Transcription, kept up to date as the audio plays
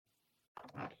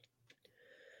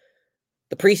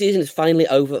The preseason is finally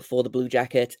over for the Blue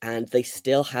Jackets, and they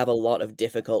still have a lot of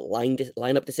difficult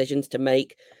lineup decisions to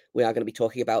make. We are going to be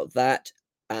talking about that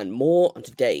and more on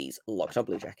today's Locked On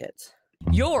Blue Jackets.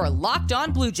 You're Locked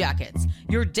On Blue Jackets,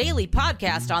 your daily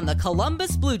podcast on the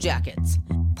Columbus Blue Jackets,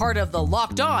 part of the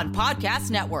Locked On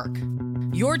Podcast Network.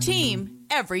 Your team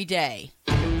every day.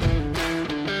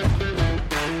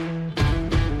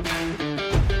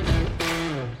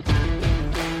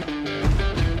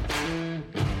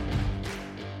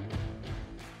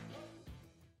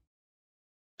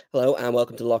 Hello and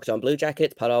welcome to Locked On Blue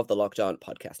Jackets, part of the Locked On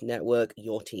Podcast Network,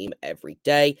 your team every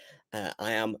day.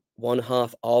 I am one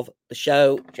half of the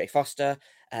show, Jay Foster.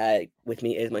 With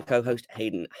me is my co-host,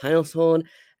 Hayden Heilshorn.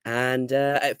 And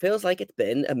it feels like it's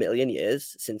been a million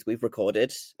years since we've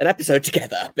recorded an episode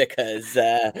together because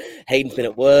Hayden's been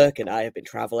at work and I have been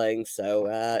traveling. So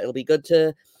it'll be good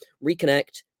to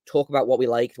reconnect, talk about what we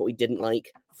liked, what we didn't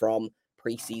like from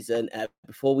preseason.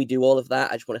 Before we do all of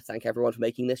that, I just want to thank everyone for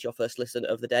making this your first listen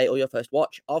of the day or your first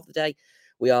watch of the day.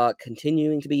 We are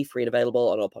continuing to be free and available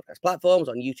on all podcast platforms,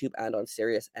 on YouTube and on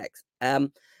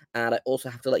SiriusXM. And I also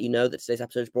have to let you know that today's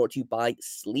episode is brought to you by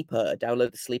Sleeper.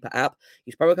 Download the Sleeper app.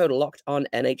 Use promo code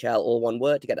LOCKEDONNHL, all one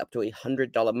word, to get up to a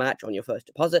 $100 match on your first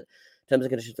deposit. Terms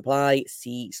and conditions apply.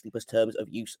 See Sleeper's terms of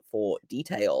use for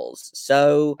details.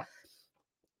 So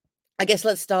I guess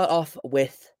let's start off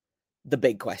with the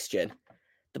big question.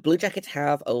 The Blue Jackets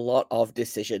have a lot of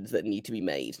decisions that need to be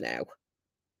made now.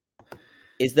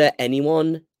 Is there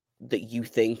anyone that you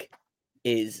think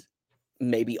is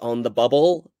maybe on the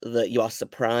bubble that you are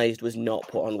surprised was not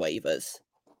put on waivers?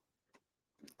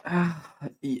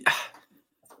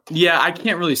 Yeah, I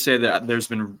can't really say that there's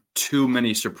been too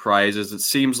many surprises. It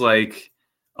seems like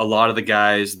a lot of the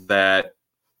guys that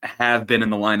have been in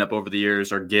the lineup over the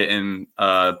years are getting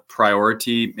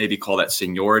priority, maybe call that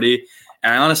seniority.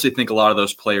 And I honestly think a lot of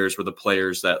those players were the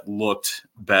players that looked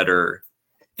better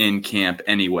in camp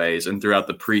anyways and throughout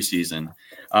the preseason.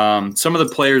 Some of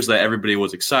the players that everybody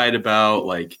was excited about,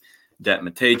 like Det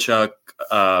Matejchuk,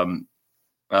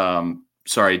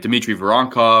 Dmitry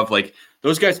Voronkov, like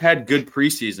those guys had good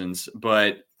preseasons,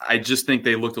 but I just think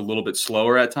they looked a little bit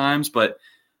slower at times. But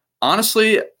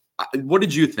honestly, what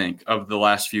did you think of the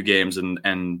last few games and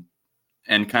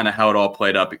kind of how it all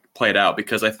played out?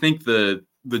 Because I think the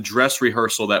dress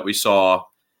rehearsal that we saw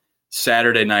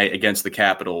Saturday night against the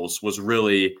Capitals was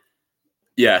really,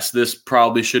 yes, this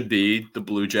probably should be the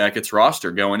Blue Jackets roster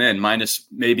going in, minus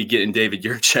maybe getting David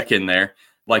Jiricek in there.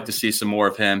 Like to see some more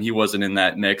of him. He wasn't in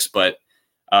that mix, but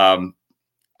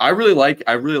I really like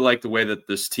the way that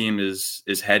this team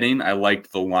is heading. I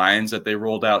liked the lines that they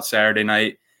rolled out Saturday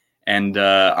night. And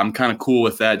I'm kind of cool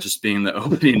with that just being the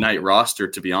opening night roster,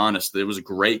 to be honest. It was a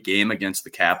great game against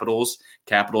the Capitals.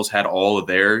 Capitals had all of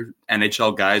their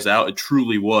NHL guys out. It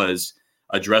truly was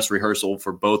a dress rehearsal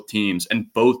for both teams,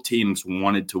 and both teams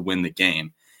wanted to win the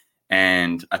game.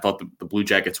 And I thought the Blue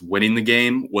Jackets winning the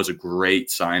game was a great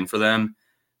sign for them.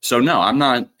 So, no, I'm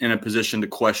not in a position to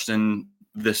question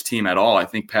this team at all. I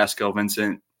think Pascal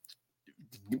Vincent,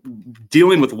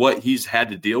 dealing with what he's had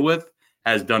to deal with,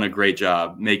 has done a great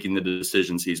job making the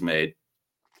decisions he's made.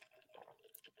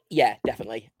 Yeah,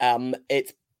 definitely.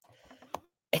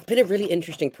 It's been a really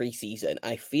interesting preseason.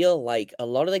 I feel like a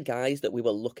lot of the guys that we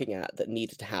were looking at that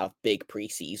needed to have big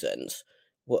preseasons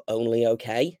were only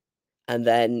okay. And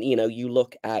then, you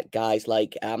look at guys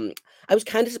like, I was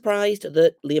kind of surprised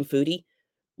that Liam Foudy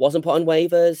wasn't put on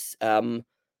waivers.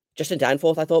 Justin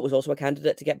Danforth, I thought, was also a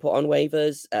candidate to get put on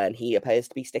waivers, and he appears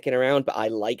to be sticking around, but I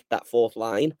liked that fourth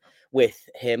line with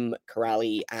him,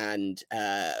 Corrali, and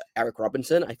Eric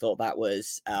Robinson. I thought that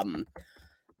was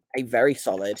a very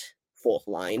solid fourth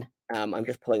line. I'm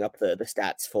just pulling up the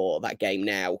stats for that game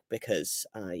now because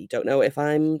I don't know if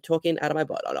I'm talking out of my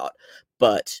butt or not,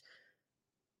 but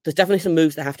there's definitely some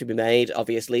moves that have to be made.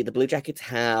 Obviously, the Blue Jackets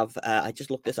have, I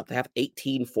just looked this up, they have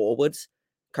 18 forwards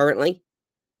currently.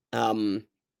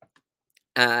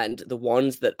 And the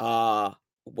ones that are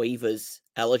waivers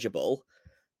eligible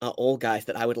are all guys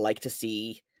that I would like to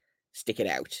see stick it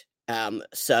out.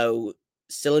 So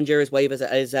Sillinger is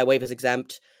waivers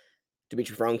exempt.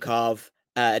 Dmitry Voronkov.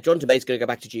 John Dubé is going to go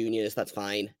back to juniors. That's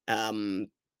fine.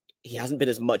 He hasn't been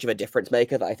as much of a difference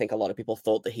maker that I think a lot of people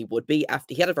thought that he would be.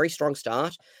 After he had a very strong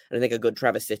start, and I think a good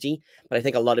Traverse City, but I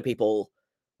think a lot of people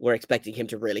were expecting him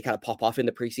to really kind of pop off in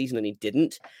the preseason, and he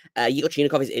didn't. Igor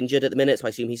Chinnikov is injured at the minute, so I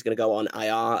assume he's going to go on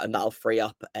IR, and that'll free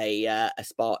up a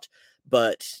spot.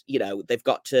 But they've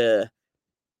got to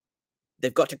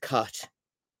cut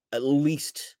at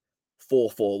least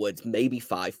 4 forwards, maybe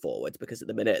 5 forwards, because at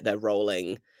the minute they're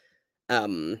rolling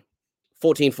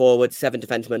 14 forwards, 7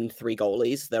 defensemen, 3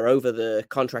 goalies. They're over the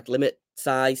contract limit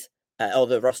size, or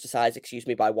the roster size,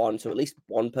 by 1. So at least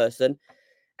one person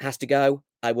has to go.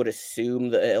 I would assume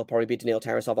that it'll probably be Daniil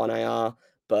Tarasov on IR,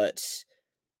 but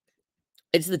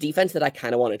it's the defense that I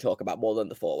kind of want to talk about more than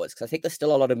the forwards, because I think there's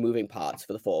still a lot of moving parts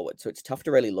for the forwards. So it's tough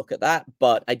to really look at that.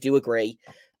 But I do agree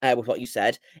with what you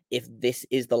said. If this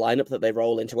is the lineup that they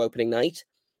roll into opening night,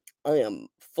 I am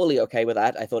fully okay with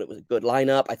that. I thought it was a good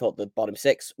lineup. I thought the bottom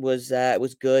 6 was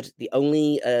good. The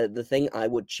only the thing I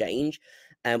would change,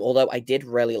 although I did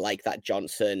really like that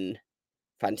Johnson,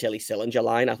 Fantilli, Sillinger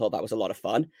line. I thought that was a lot of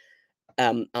fun.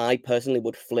 I personally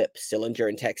would flip Sillinger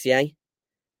and Texier,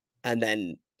 and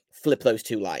then flip those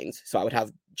 2 lines. So I would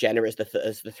have Jenner as the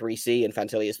 3C and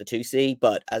Fantilli as the 2C.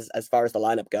 But as far as the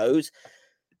lineup goes,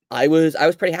 I was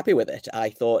pretty happy with it. I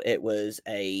thought it was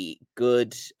a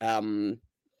good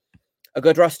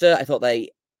roster. I thought they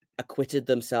acquitted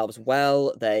themselves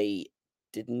well. They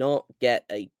did not get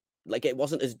it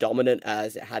wasn't as dominant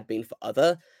as it had been for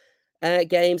other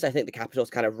games. I think the Capitals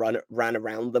kind of ran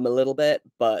around them a little bit,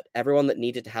 but everyone that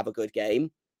needed to have a good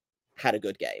game had a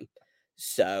good game.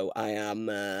 So I am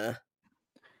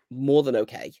more than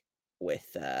okay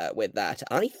with that.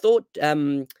 I thought I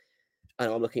know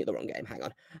I'm looking at the wrong game. Hang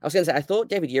on. I was going to say I thought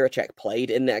David Jiricek played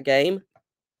in that game.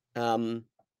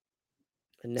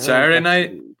 Saturday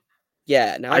night?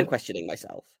 Yeah, now I'm questioning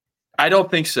myself. I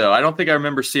don't think so. I don't think I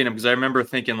remember seeing him, because I remember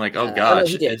thinking like, oh gosh. No,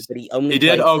 he did, but he only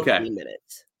did? played Okay. 15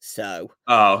 minutes. So.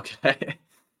 Oh, okay.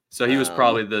 So he was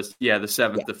probably the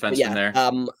 7th defenseman there.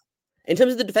 In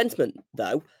terms of the defenseman,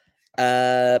 though,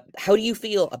 how do you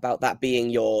feel about that being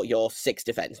your 6th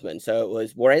defenseman? So it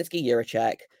was Werenski,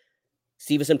 Jiricek,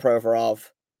 Severson, Provorov,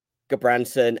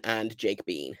 Gabranson, and Jake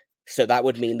Bean. So that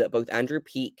would mean that both Andrew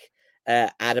Peeke,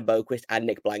 Adam Boquist, and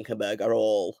Nick Blankenberg are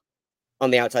all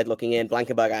on the outside looking in.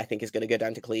 Blankenberg, I think, is going to go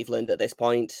down to Cleveland at this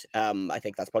point. I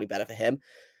think that's probably better for him.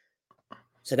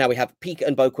 So now we have Peeke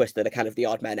and Boquist that are kind of the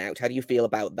odd men out. How do you feel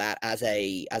about that as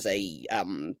a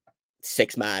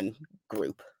 6-man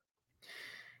group?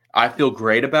 I feel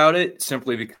great about it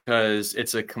simply because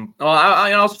it's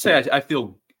I'll say I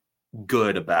feel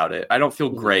good about it. I don't feel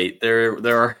great.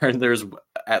 There's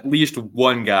at least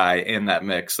one guy in that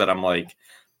mix that I'm like,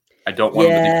 I don't want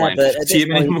him to be playing for the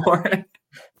team anymore.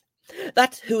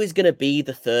 That's who is going to be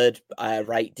the third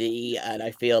right D, and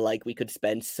I feel like we could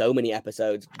spend so many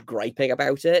episodes griping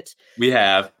about it. We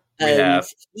have.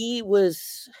 He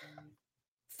was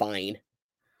fine.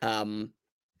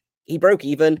 He broke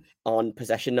even on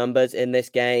possession numbers in this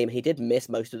game. He did miss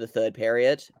most of the third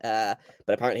period, but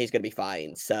apparently he's going to be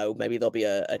fine. So maybe there'll be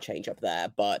a change up there.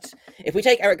 But if we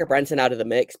take Eric Gabranson out of the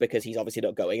mix, because he's obviously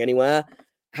not going anywhere,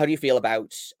 how do you feel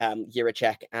about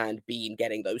Jiricek and Bean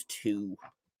getting those 2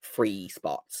 free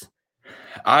spots?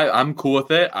 I'm cool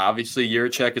with it. Obviously,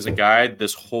 Jiricek is a guy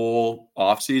this whole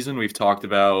offseason we've talked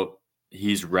about.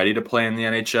 He's ready to play in the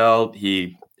NHL.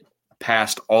 He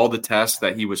passed all the tests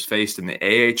that he was faced in the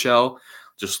AHL.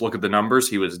 Just look at the numbers.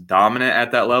 He was dominant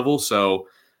at that level. So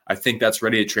I think that's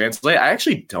ready to translate. I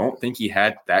actually don't think he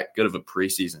had that good of a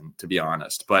preseason, to be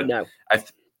honest. But no.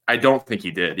 I don't think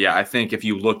he did. Yeah, I think if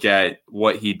you look at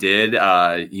what he did,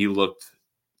 he looked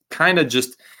kind of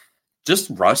just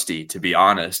rusty, to be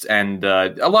honest. And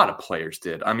a lot of players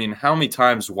did. I mean, how many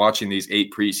times watching these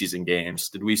 8 preseason games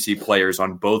did we see players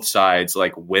on both sides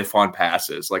like whiff on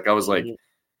passes? Like I was like,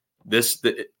 I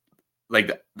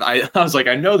was like,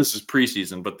 I know this is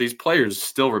preseason, but these players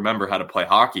still remember how to play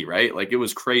hockey, right? Like it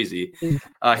was crazy.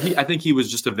 I think he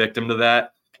was just a victim to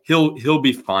that. He'll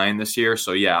be fine this year.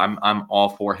 So yeah, I'm all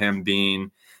for him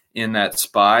being in that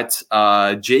spot.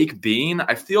 Jake Bean,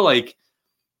 I feel like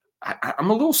I'm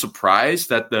a little surprised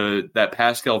that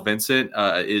Pascal Vincent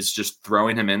is just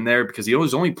throwing him in there, because he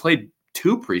only played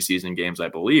 2 preseason games, I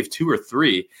believe, 2 or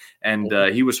 3, and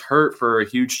he was hurt for a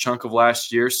huge chunk of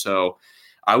last year. So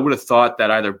I would have thought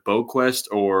that either Boquist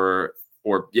or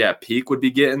Peeke would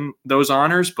be getting those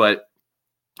honors, but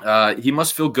he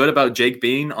must feel good about Jake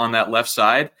Bean on that left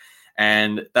side,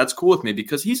 and that's cool with me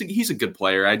because he's a good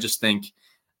player. I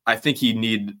think he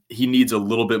needs a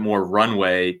little bit more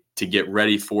runway to get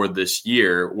ready for this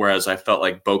year, whereas I felt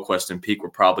like Boquist and Peeke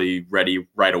were probably ready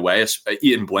right away.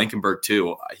 Ian Blankenberg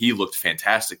too. He looked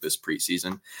fantastic this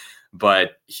preseason,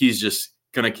 but he's just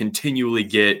going to continually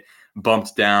get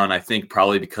bumped down, I think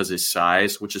probably because of his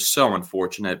size, which is so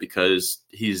unfortunate because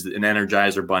he's an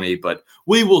Energizer bunny. But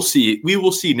we will see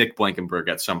Nick Blankenberg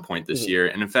at some point this year.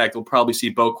 And in fact, we'll probably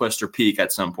see Boquist or Peeke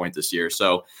at some point this year.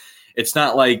 So it's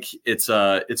not like it's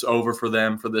over for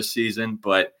them for this season.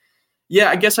 But yeah,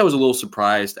 I guess I was a little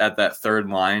surprised at that third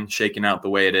line shaking out the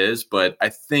way it is. But I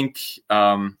think,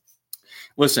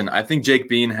 Listen, I think Jake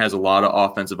Bean has a lot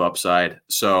of offensive upside,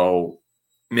 so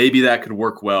maybe that could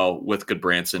work well with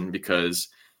Goodbranson because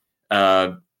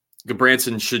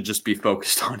Goodbranson should just be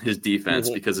focused on his defense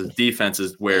because his defense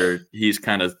is where he's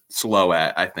kind of slow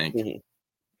at, I think.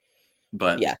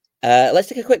 But yeah, let's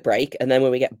take a quick break, and then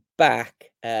when we get back,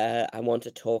 I want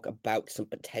to talk about some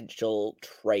potential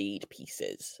trade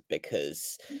pieces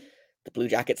because the Blue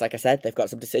Jackets, like I said, they've got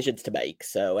some decisions to make.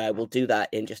 So we'll do that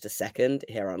in just a second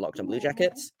here on Locked On Blue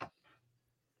Jackets.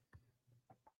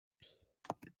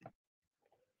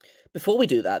 Before we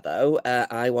do that, though,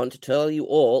 I want to tell you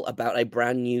all about a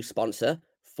brand new sponsor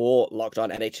for Locked On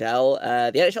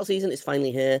NHL. The NHL season is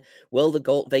finally here. Will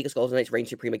the Vegas Golden Knights reign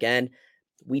supreme again?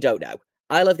 We don't know.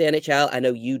 I love the NHL. I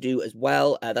know you do as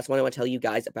well. That's why I want to tell you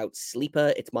guys about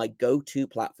Sleeper. It's my go-to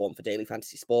platform for daily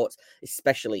fantasy sports,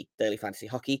 especially daily fantasy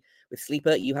hockey. With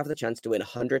Sleeper, you have the chance to win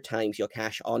 100 times your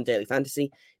cash on daily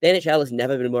fantasy. The NHL has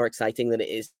never been more exciting than it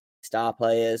is. Star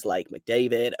players like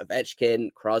McDavid,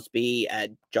 Ovechkin, Crosby,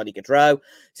 and Johnny Gaudreau.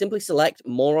 Simply select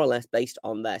more or less based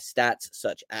on their stats,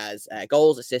 such as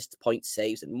goals, assists, points,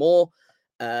 saves, and more.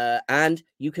 And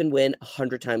you can win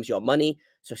 100 times your money.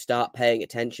 So start paying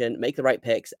attention, make the right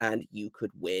picks, and you could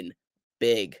win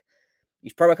big.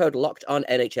 Use promo code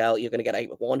LOCKEDONNHL. You're going to get a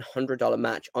 $100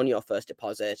 match on your first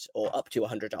deposit, or up to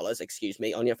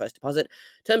 $100, on your first deposit.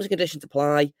 Terms and conditions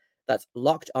apply. That's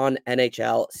Locked On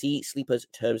NHL. See Sleeper's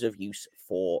terms of use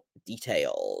for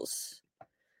details.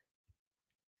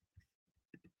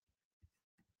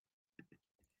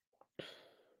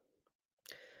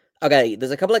 Okay,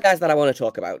 there's a couple of guys that I want to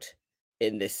talk about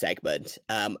in this segment.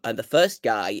 And the first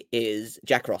guy is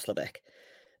Jack Roslovic,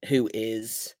 who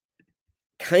is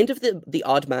kind of the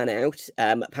odd man out.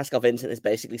 Pascal Vincent has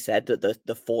basically said that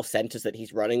the four centers that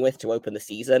he's running with to open the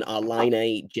season are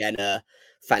Laine, Jenner,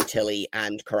 Fantilli,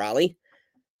 and Corrali.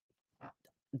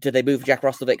 Do they move Jack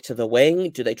Roslovic to the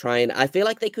wing? Do they try and... I feel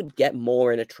like they could get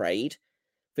more in a trade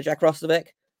for Jack Roslovic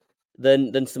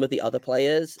than some of the other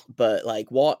players, but like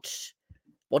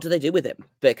what do they do with him?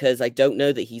 Because I don't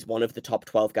know that he's one of the top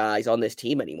 12 guys on this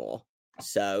team anymore.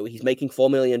 So he's making $4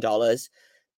 million.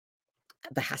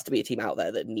 There has to be a team out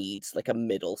there that needs like a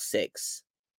middle six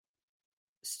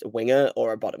winger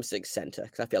or a bottom six center,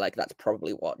 because I feel like that's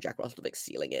probably what Jack Roslovic's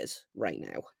ceiling is right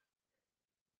now.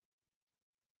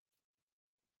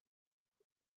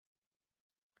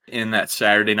 in that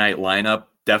Saturday night lineup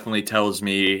definitely tells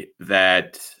me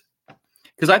that,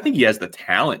 because I think he has the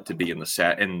talent to be in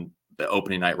the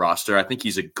opening night roster. I think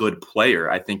he's a good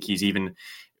player. I think he's even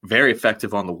very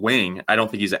effective on the wing. I don't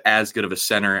think he's as good of a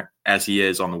center as he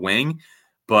is on the wing,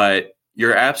 but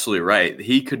you're absolutely right.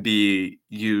 He could be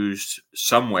used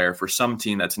somewhere for some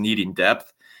team that's needing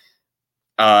depth.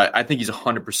 I think he's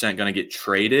 100% going to get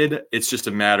traded. It's just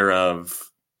a matter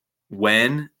of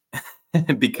when,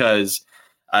 because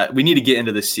we need to get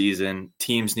into the season.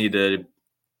 Teams need to,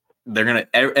 they're going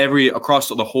to, across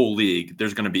the whole league,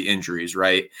 there's going to be injuries,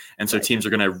 right? And so teams are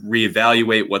going to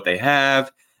reevaluate what they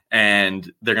have,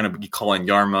 and they're going to be calling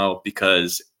Yarmo,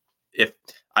 because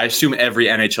I assume every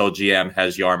NHL GM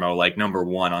has Yarmo like number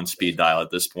one on speed dial at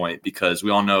this point, because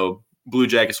we all know Blue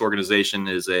Jackets organization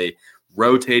is a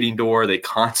rotating door. They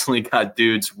constantly got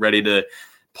dudes ready to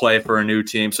play for a new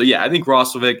team. So yeah, I think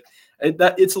Roslovic,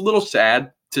 it's a little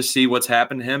sad to see what's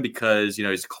happened to him, because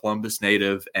he's a Columbus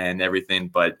native and everything,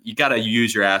 but you got to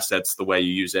use your assets the way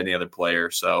you use any other player.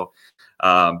 So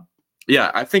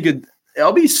yeah, I think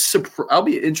I'll be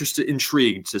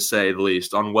intrigued to say the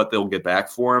least on what they'll get back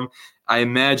for him. I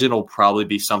imagine it'll probably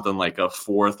be something like a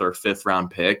 4th or 5th round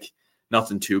pick,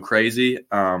 nothing too crazy.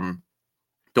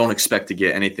 Don't expect to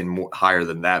get anything more higher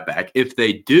than that back. If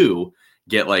they do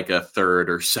get like a 3rd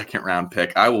or 2nd round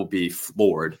pick, I will be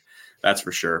floored. That's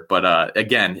for sure. But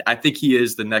again, I think he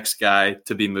is the next guy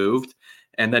to be moved.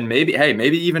 And then maybe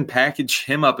even package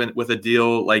him up with a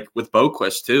deal like with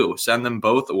Boquist too. Send them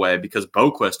both away, because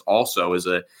Boquist also is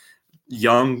a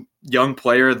young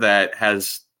player that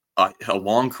has a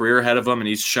long career ahead of him, and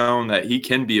he's shown that he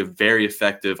can be a very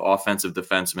effective offensive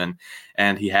defenseman,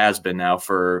 and he has been now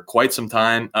for quite some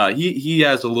time. He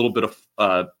has a little bit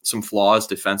of some flaws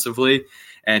defensively,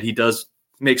 and he does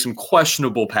make some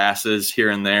questionable passes here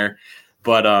and there,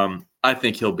 but I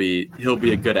think he'll be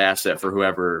a good asset for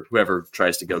whoever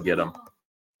tries to go get him.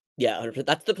 Yeah, 100%.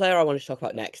 That's the player I want to talk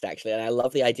about next, actually. And I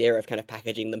love the idea of kind of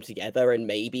packaging them together, and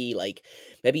maybe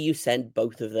you send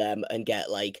both of them and get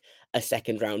like a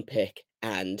 2nd round pick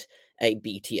and a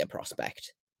B tier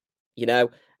prospect.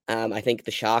 I think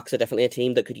the Sharks are definitely a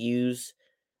team that could use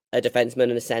a defenseman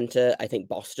and a center. I think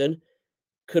Boston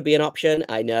could be an option.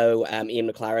 I know Ian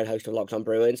McLaren, host of Locked On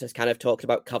Bruins, has kind of talked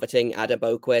about coveting Adam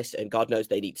Boquist, and God knows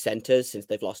they need centers since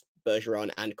they've lost Bergeron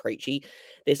and Krejci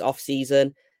this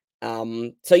offseason.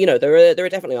 So, there are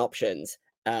definitely options.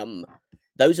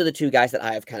 Those are the two guys that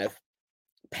I have kind of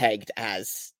pegged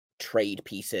as trade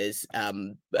pieces.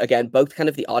 Again, both kind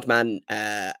of the odd man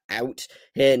out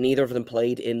here. Neither of them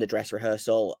played in the dress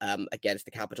rehearsal against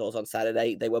the Capitals on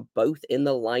Saturday. They were both in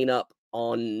the lineup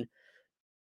on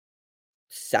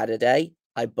Saturday,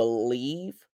 I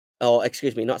believe. Oh,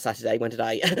 excuse me, not Saturday.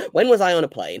 When was I on a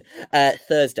plane?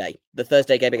 Thursday. The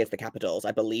Thursday game against the Capitals.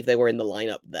 I believe they were in the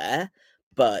lineup there,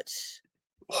 but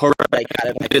they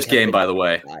kind of this game, by the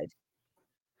way.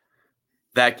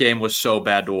 That game was so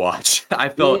bad to watch. I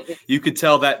felt you could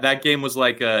tell that game was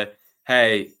like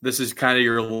hey, this is kind of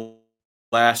your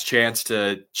last chance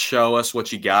to show us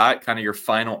what you got, kind of your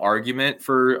final argument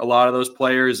for a lot of those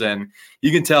players. And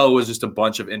you can tell it was just a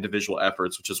bunch of individual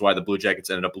efforts, which is why the Blue Jackets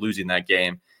ended up losing that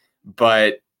game.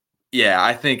 But yeah,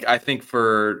 I think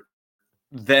for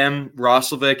them,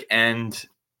 Roslovic and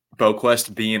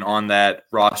Boquist being on that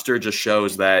roster just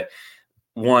shows that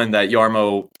one, that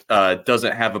Jarmo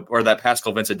doesn't have or that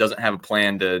Pascal Vincent doesn't have a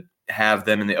plan to have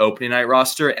them in the opening night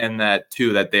roster, and that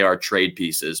two, that they are trade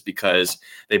pieces because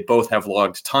they both have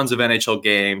logged tons of NHL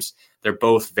games. They're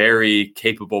both very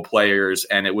capable players,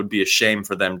 and it would be a shame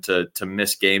for them to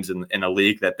miss games in a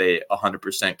league that they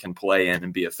 100% can play in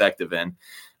and be effective in.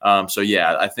 So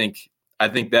yeah, I think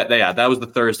that was the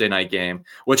Thursday night game,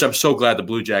 which I'm so glad the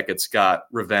Blue Jackets got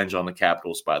revenge on the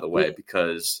Capitals, by the way,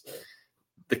 because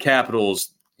the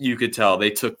Capitals, you could tell they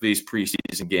took these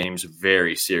preseason games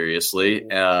very seriously.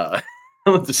 To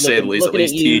say the least, at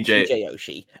least TJ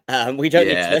Oshie. We don't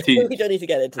need to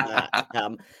get into that.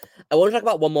 I want to talk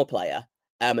about one more player,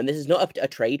 and this is not a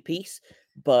trade piece,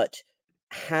 but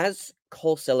has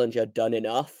Cole Sillinger done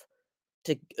enough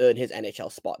to earn his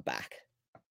NHL spot back?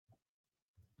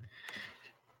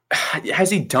 Has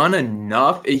he done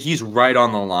enough? He's right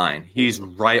on the line. He's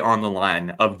right on the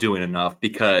line of doing enough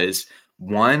because,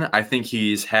 one, I think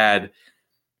he's had,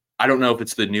 I don't know if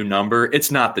it's the new number. It's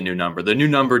not the new number. The new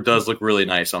number does look really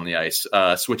nice on the ice,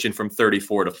 switching from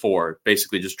 34 to 4,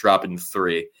 basically just dropping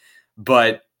 3.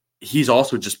 But he's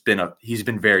also just he's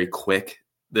been very quick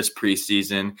this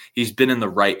preseason. He's been in the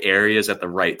right areas at the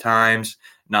right times,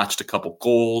 notched a couple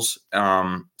goals.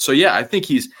 So yeah, I think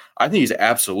he's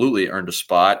absolutely earned a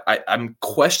spot. I'm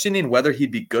questioning whether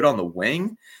he'd be good on the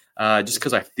wing, just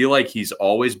because I feel like he's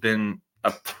always been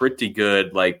a pretty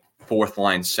good like fourth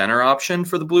line center option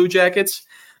for the Blue Jackets.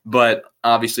 But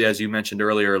obviously, as you mentioned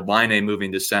earlier, Laine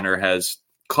moving to center has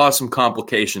caused some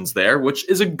complications there, which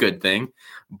is a good thing.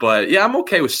 But yeah, I'm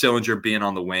okay with Sillinger being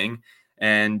on the wing.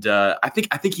 And I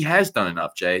think he has done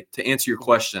enough, Jay, to answer your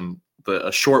question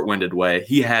a short-winded way.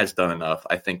 He has done enough,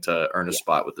 I think, to earn a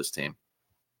spot with this team.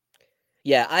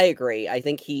 Yeah, I agree. I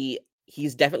think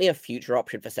he's definitely a future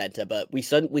option for center, but we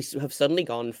have suddenly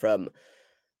gone from,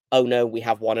 oh no, we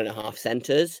have 1.5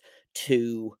 centers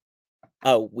to,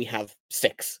 oh, we have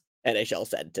 6 NHL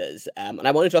centers. And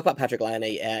I want to talk about Patrik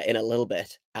Laine in a little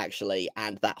bit, actually,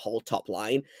 and that whole top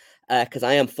line. Because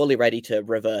I am fully ready to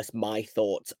reverse my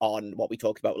thoughts on what we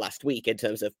talked about last week in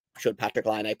terms of should Patrik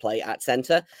Laine play at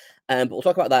center. But we'll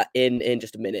talk about that in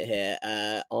just a minute here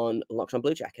on Locked On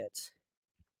Blue Jackets.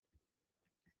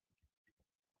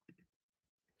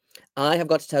 I have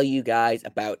got to tell you guys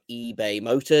about eBay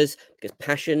Motors because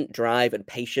passion, drive, and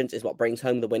patience is what brings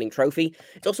home the winning trophy.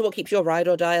 It's also what keeps your ride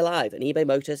or die alive, and eBay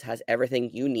Motors has everything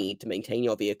you need to maintain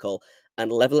your vehicle and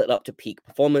level it up to peak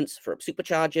performance, from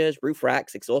superchargers, roof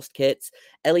racks, exhaust kits,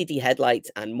 LED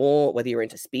headlights, and more. Whether you're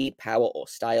into speed, power, or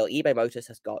style, eBay Motors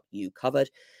has got you covered.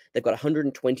 They've got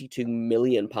 122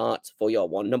 million parts for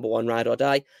your number one ride or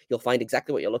die. You'll find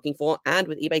exactly what you're looking for. And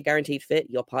with eBay Guaranteed Fit,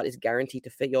 your part is guaranteed to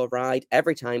fit your ride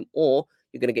every time, or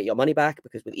you're going to get your money back,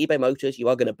 because with eBay Motors, you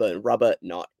are going to burn rubber,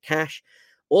 not cash.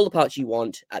 All the parts you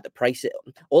want at the price,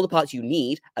 all the parts you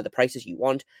need at the prices you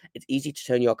want. It's easy to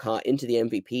turn your car into the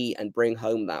MVP and bring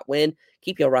home that win.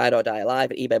 Keep your ride or die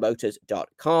alive at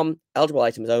ebaymotors.com. Eligible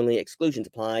items only, exclusions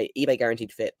apply. eBay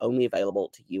Guaranteed Fit only available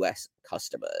to US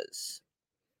customers.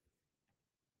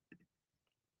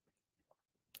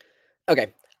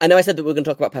 Okay, I know I said that we're going to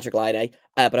talk about Patrik Laine,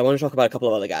 but I want to talk about a couple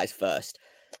of other guys first.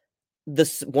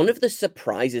 One of the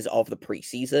surprises of the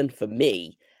preseason for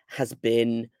me has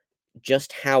been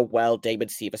just how well David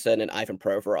Severson and Ivan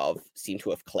Provorov seem to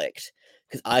have clicked,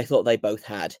 because I thought they both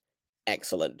had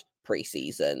excellent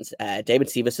preseasons. David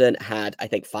Severson had, I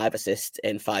think, 5 assists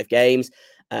in 5 games.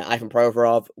 Ivan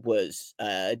Provorov was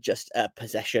just a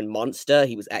possession monster.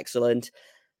 He was excellent.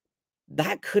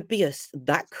 That could be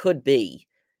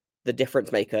the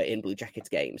difference maker in Blue Jackets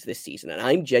games this season. And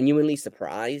I'm genuinely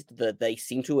surprised that they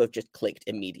seem to have just clicked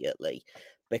immediately,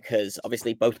 because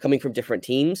obviously both coming from different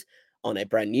teams on a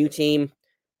brand new team.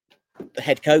 The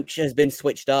head coach has been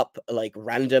switched up like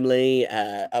randomly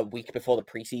a week before the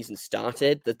preseason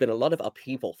started. There's been a lot of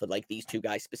upheaval for like these two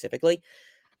guys specifically.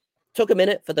 Took a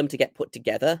minute for them to get put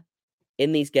together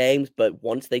in these games, but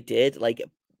once they did, like,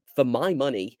 for my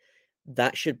money,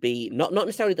 that should be not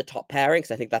necessarily the top pairing,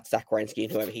 because I think that's Zach Werenski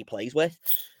and whoever he plays with,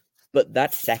 but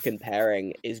that second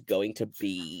pairing is going to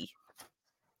be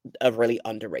a really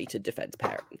underrated defense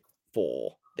pairing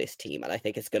for this team, and I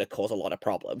think it's going to cause a lot of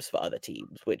problems for other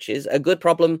teams, which is a good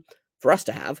problem for us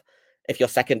to have if your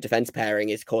second defense pairing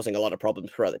is causing a lot of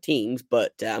problems for other teams.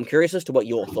 But I'm curious as to what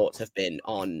your thoughts have been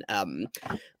on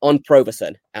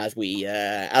Proverson, as we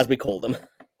call them.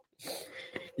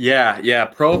 Yeah.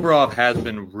 Provorov has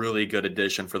been really good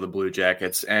addition for the Blue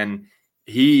Jackets, and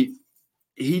he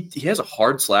has a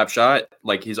hard slap shot.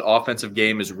 Like, his offensive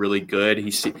game is really good.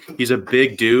 He's a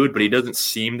big dude, but he doesn't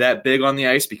seem that big on the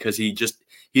ice because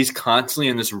he's constantly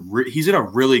in this. He's in a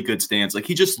really good stance. Like,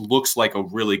 he just looks like a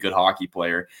really good hockey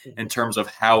player in terms of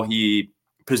how he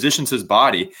positions his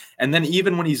body. And then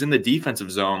even when he's in the defensive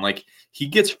zone, like, he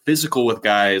gets physical with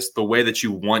guys the way that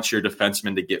you want your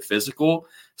defenseman to get physical.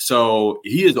 So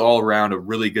he is all around a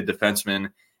really good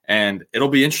defenseman, and it'll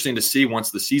be interesting to see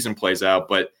once the season plays out.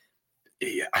 But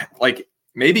like,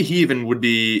 maybe he even would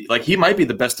be like, he might be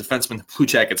the best defenseman the Blue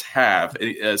Jackets have,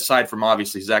 aside from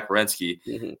obviously Zach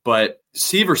Werenski. But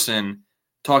Severson,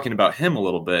 talking about him a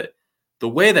little bit, the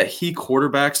way that he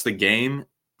quarterbacks the game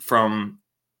from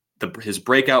his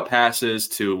breakout passes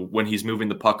to when he's moving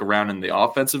the puck around in the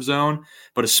offensive zone,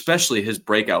 but especially his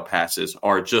breakout passes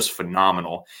are just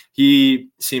phenomenal. He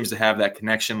seems to have that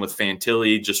connection with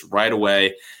Fantilli just right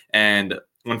away. And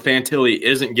when Fantilli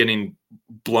isn't getting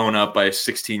blown up by a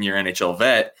 16-year NHL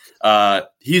vet,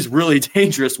 he's really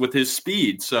dangerous with his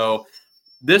speed. So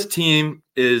this team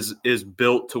is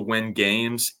built to win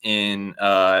games in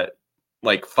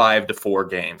like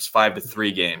 5-4 games,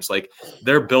 5-3 games. Like,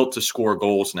 they're built to score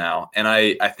goals now, and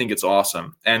I think it's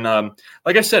awesome. And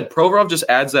like I said, Provorov just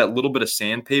adds that little bit of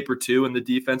sandpaper too in the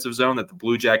defensive zone that the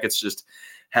Blue Jackets just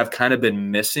have kind of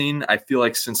been missing, I feel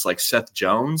like, since like Seth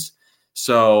Jones.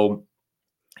 So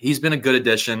he's been a good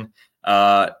addition.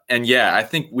 And yeah, I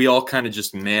think we all kind of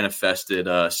just manifested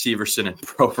Severson and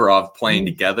Provorov playing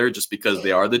together just because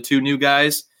they are the two new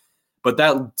guys. But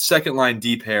that second line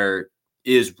D pair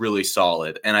is really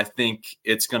solid, and I think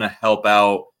it's going to help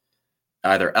out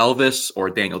either Elvis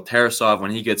or Daniel Tarasov when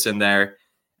he gets in there.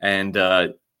 And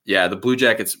yeah, the Blue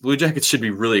Jackets should be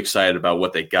really excited about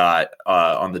what they got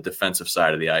on the defensive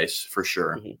side of the ice for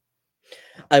sure.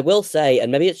 I will say,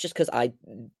 and maybe it's just because I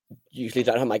usually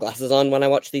don't have my glasses on when I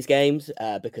watch these games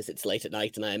because it's late at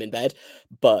night and I am in bed,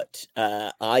 but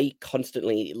I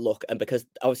constantly look, and because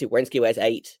obviously Werenski wears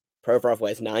 8, Provorov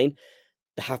wears 9,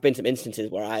 there have been some instances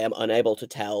where I am unable to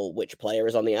tell which player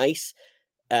is on the ice,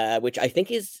 which I think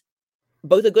is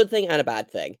both a good thing and a bad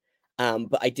thing.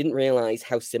 But I didn't realize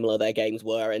how similar their games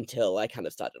were until I kind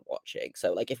of started watching.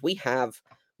 So, like, if we have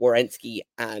Werenski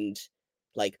and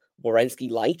like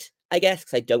Werenski light, I guess,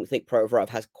 because I don't think Provorov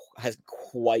has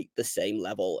quite the same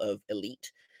level of elite.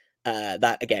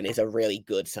 That again is a really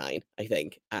good sign, I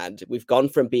think. And we've gone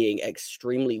from being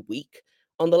extremely weak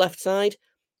on the left side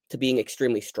to being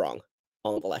extremely strong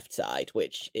on the left side,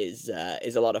 which is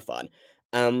a lot of fun.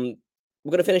 We're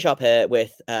going to finish up here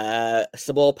with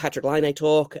some more Patrik Laine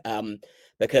talk,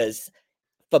 because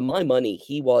for my money,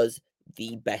 he was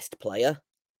the best player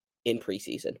in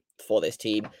preseason for this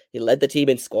team. He led the team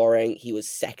in scoring. He was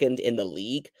second in the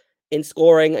league in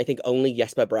scoring. I think only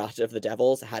Jesper Bratt of the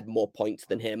Devils had more points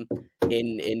than him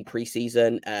in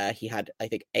preseason. He had, I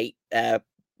think, 8.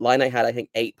 Laine had, I think,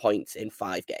 8 points in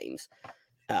 5 games.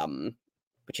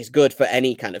 Which is good for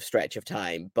any kind of stretch of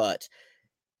time. But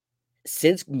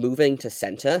since moving to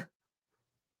center,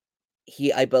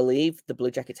 I believe the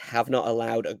Blue Jackets have not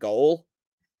allowed a goal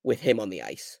with him on the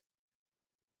ice.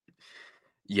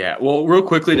 Yeah, well, real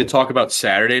quickly to talk about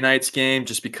Saturday night's game,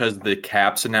 just because the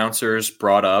Caps announcers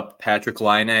brought up Patrik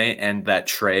Laine and that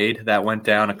trade that went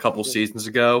down a couple seasons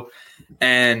ago.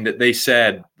 And they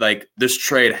said, like, this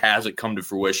trade hasn't come to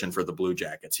fruition for the Blue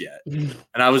Jackets yet. And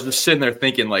I was just sitting there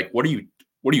thinking, like, what are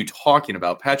you talking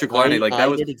about? Patrik Laine, like, that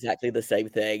was did exactly the same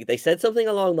thing. They said something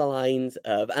along the lines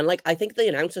of, and like, I think the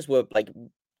announcers were like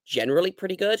generally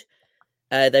pretty good.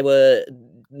 They were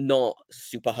not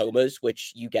super homers,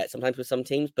 which you get sometimes with some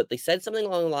teams, but they said something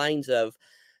along the lines of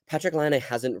Patrik Laine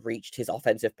hasn't reached his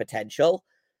offensive potential,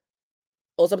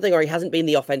 or something, or he hasn't been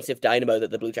the offensive dynamo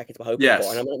that the Blue Jackets were hoping for.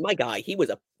 And I'm like, my guy, he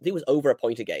was over a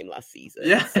point a game last season.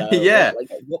 Yeah, So, yeah.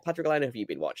 What Patrik Laine have you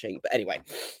been watching? But anyway.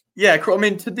 Yeah, I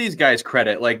mean, to these guys'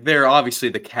 credit, like, they're obviously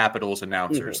the Capitals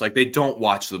announcers. Like, they don't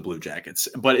watch the Blue Jackets.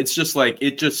 But it's just like,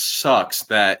 it just sucks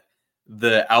that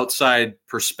the outside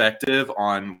perspective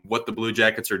on what the Blue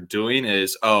Jackets are doing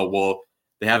is, oh, well,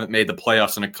 they haven't made the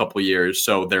playoffs in a couple years,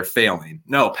 so they're failing.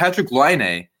 No, Patrik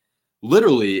Laine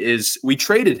literally we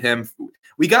traded him.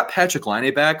 We got Patrik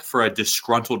Laine back for a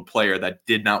disgruntled player that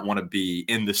did not want to be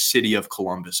in the city of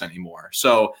Columbus anymore.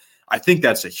 So I think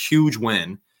that's a huge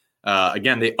win.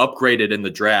 Again, they upgraded in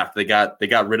the draft. They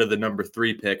got rid of the number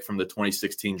 3 pick from the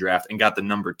 2016 draft and got the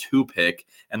number 2 pick.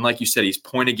 And like you said,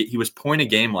 he was point a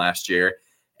game last year,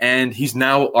 and he's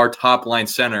now our top line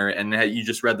center. And you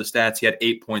just read the stats; he had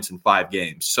 8 points in 5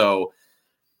 games. So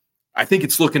I think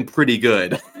it's looking pretty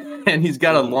good. And he's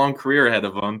got a long career ahead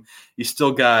of him. He's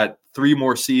still got 3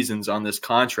 more seasons on this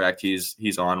contract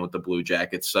he's on with the Blue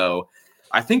Jackets. So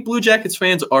I think Blue Jackets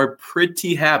fans are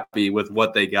pretty happy with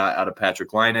what they got out of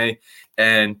Patrik Laine.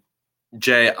 And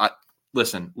Jay,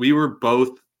 listen, we were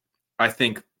both, I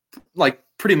think, like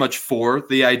pretty much for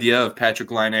the idea of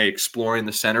Patrik Laine exploring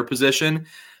the center position.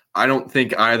 I don't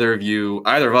think either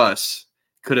of us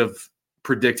could have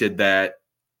predicted that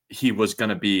he was going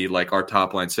to be like our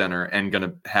top line center and going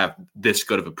to have this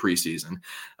good of a preseason.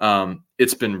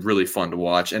 It's been really fun to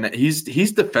watch, and he's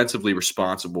defensively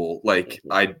responsible.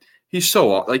 He's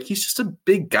just a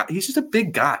big guy. He's just a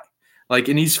big guy. Like,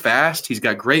 and he's fast. He's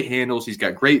got great handles. He's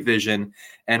got great vision.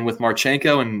 And with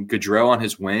Marchenko and Gaudreau on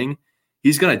his wing,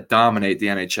 he's going to dominate the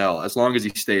NHL as long as he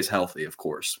stays healthy, of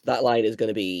course. That line is going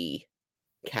to be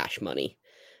cash money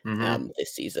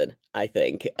this season, I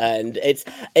think. And it's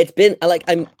been like,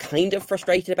 I'm kind of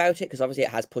frustrated about it because obviously it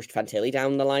has pushed Fantilli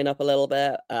down the lineup a little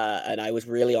bit. And I was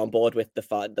really on board with the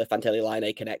Fantilli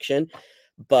Laine connection.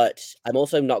 But I'm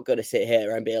also not going to sit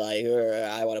here and be like,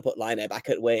 I want to put Laine back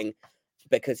at wing,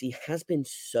 because he has been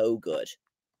so good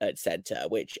at center,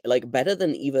 which better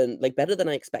than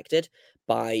I expected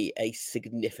by a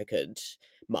significant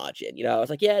margin. I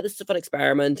was like, yeah, this is a fun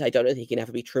experiment. I don't know if he can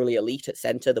ever be truly elite at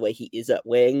center the way he is at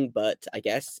wing, but I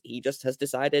guess he just has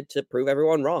decided to prove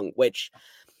everyone wrong, which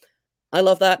I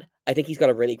love that. I think he's got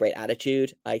a really great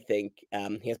attitude. I think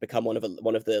he has become one of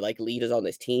the leaders on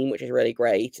this team, which is really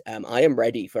great. I am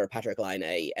ready for a Patrik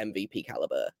Laine MVP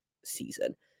caliber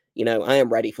season. I am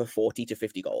ready for 40 to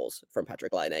 50 goals from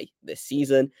Patrik Laine this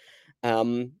season.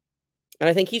 And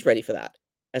I think he's ready for that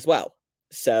as well.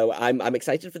 So I'm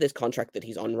excited for this contract that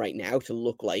he's on right now to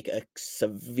look like a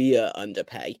severe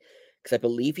underpay, because I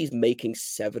believe he's making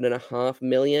 $7.5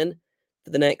 million for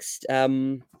the next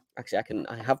actually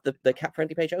I have the cap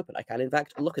friendly page open. I can in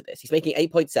fact look at this. He's making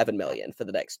 $8.7 million for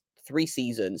the next 3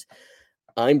 seasons.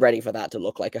 I'm ready for that to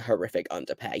look like a horrific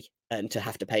underpay and to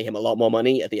have to pay him a lot more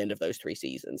money at the end of those 3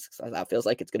 seasons. So that feels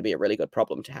like it's going to be a really good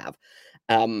problem to have.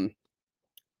 So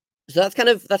that's kind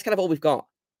of all we've got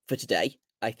for today,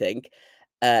 I think.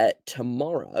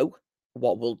 Tomorrow,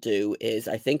 what we'll do is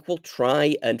I think we'll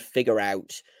try and figure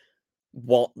out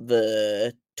what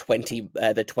the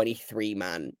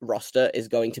 23-man roster is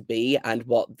going to be and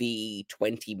what the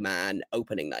 20-man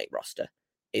opening night roster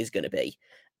is going to be.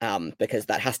 Because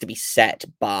that has to be set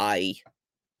by...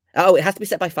 it has to be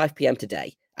set by 5 p.m.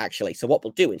 today, actually. So what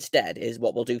we'll do instead is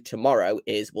what we'll do tomorrow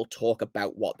is we'll talk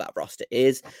about what that roster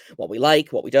is, what we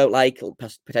like, what we don't like,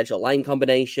 potential line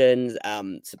combinations,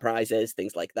 surprises,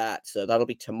 things like that. So that'll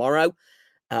be tomorrow.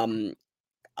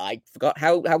 I forgot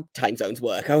how time zones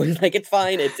work. I was like, it's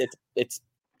fine. It's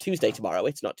Tuesday tomorrow.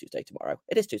 It's not Tuesday tomorrow.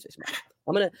 It is Tuesday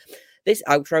tomorrow. This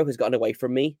outro has gotten away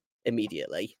from me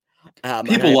immediately.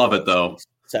 People love it though.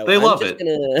 So they love it.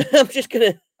 I'm just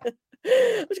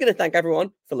gonna thank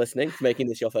everyone for listening, for making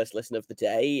this your first listen of the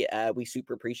day. We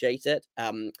super appreciate it.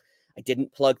 I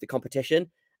didn't plug the competition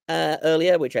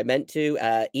earlier, which I meant to.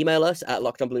 Email us at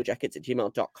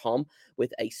lockedonbluejackets@gmail.com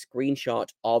with a screenshot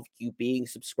of you being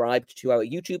subscribed to our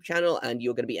YouTube channel, and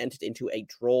you're going to be entered into a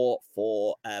draw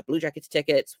for Blue Jackets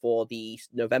tickets for the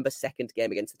November 2nd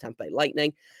game against the Tampa Bay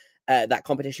Lightning. That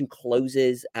competition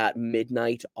closes at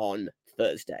midnight on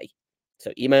Thursday.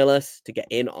 So email us to get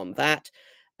in on that.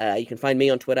 You can find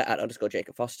me on Twitter at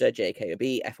 _Jacob Foster,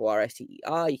 JKOB, FORSTER.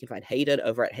 You can find Hayden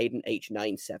over at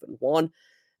HaydenH971.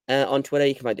 On Twitter,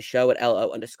 you can find the show at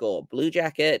LO_Blue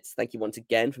Jackets. Thank you once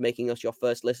again for making us your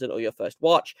first listen or your first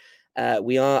watch.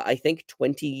 We are, I think,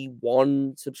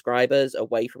 21 subscribers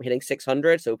away from hitting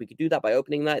 600. So if we could do that by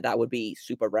opening night, that would be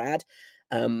super rad.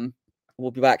 We'll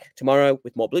be back tomorrow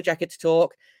with more Blue Jackets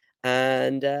talk.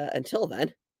 And until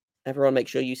then, everyone make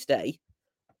sure you stay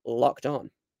locked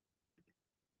on.